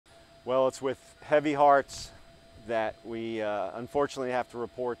Well, it's with heavy hearts that we unfortunately have to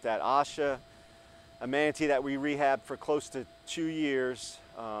report that Asha, a manatee that we rehabbed for close to 2 years,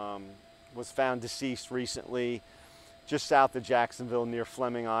 was found deceased recently just south of Jacksonville near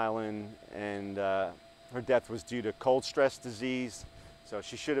Fleming Island, and her death was due to cold stress disease. So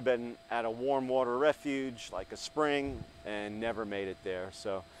she should have been at a warm water refuge like a spring and never made it there.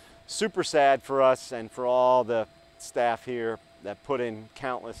 So super sad for us and for all the staff here that put in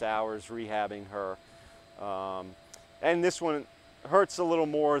countless hours rehabbing her. And this one hurts a little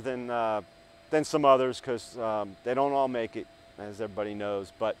more than some others because they don't all make it, as everybody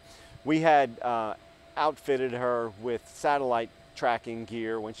knows. But we had outfitted her with satellite tracking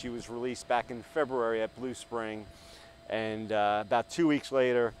gear when she was released back in February at Blue Spring. And about 2 weeks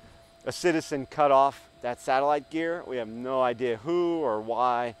later, a citizen cut off that satellite gear. We have no idea who or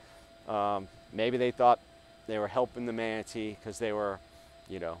why. Maybe they thought they were helping the manatee because they were,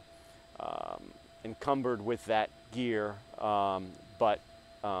 you know, encumbered with that gear. But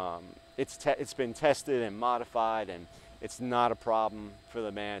it's been tested and modified, and it's not a problem for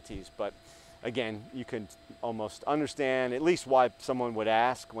the manatees. But again, you can almost understand at least why someone would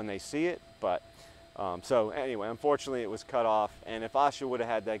ask when they see it. But so anyway, unfortunately, it was cut off. And if Asha would have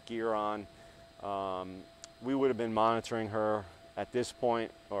had that gear on, we would have been monitoring her at this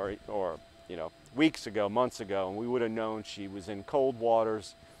point, or you know, weeks ago, months ago, and we would have known she was in cold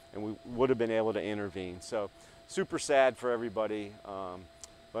waters, and we would have been able to intervene. So super sad for everybody,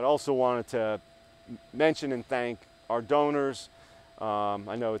 but also wanted to mention and thank our donors.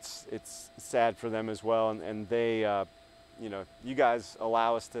 I know it's sad for them as well, and they, you know, you guys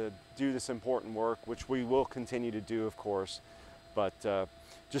allow us to do this important work, which we will continue to do, of course, but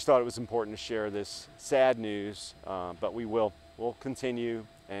just thought it was important to share this sad news, but we'll continue,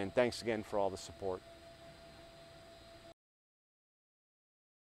 and thanks again for all the support.